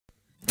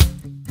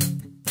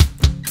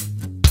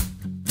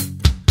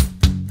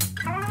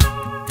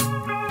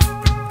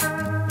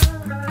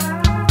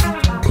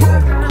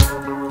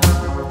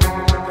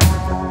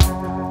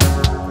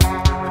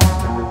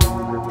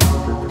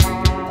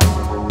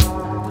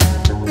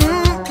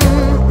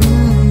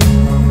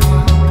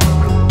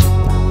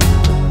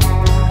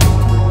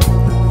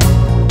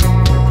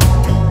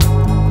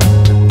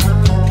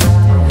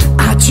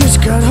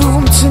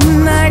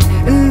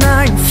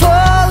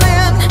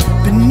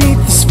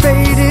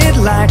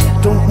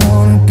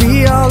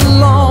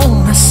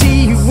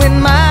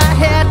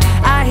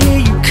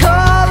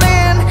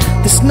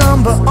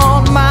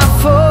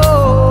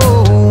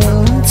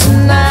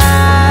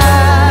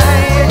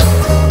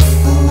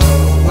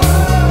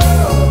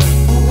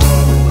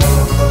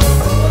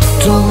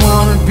Don't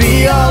wanna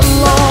be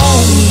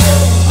alone.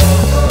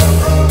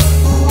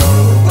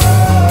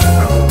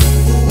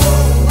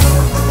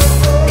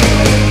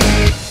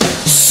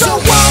 So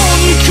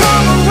won't you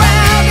come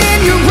around in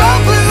your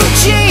old blue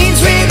jeans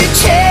with your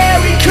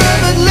cherry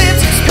covered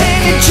lips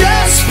painted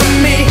just for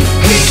me?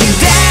 We can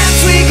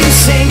dance, we can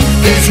sing,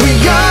 'cause we're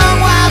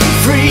young, wild and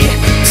free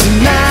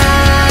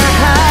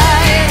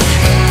tonight.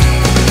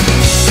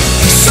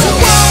 So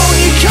won't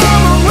you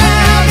come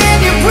around in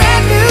your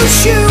brand new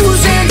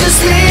shoes and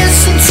just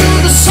listen to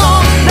the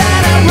song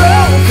that I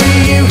wrote for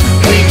you?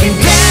 We can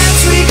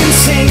dance, we can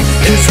sing,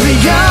 'cause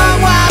we're young,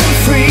 wild and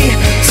free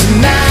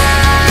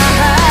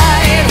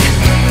tonight.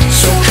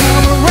 So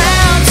come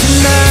around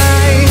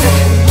tonight.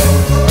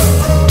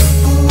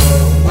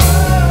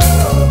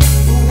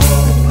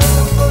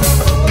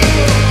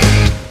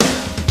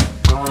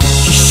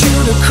 You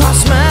shoot across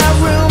my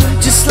room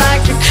just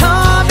like you're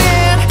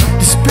coming.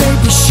 This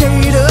baby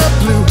shade of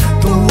blue,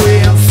 the way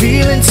I'm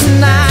feeling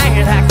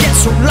tonight, I get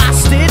so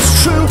lost it's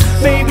true.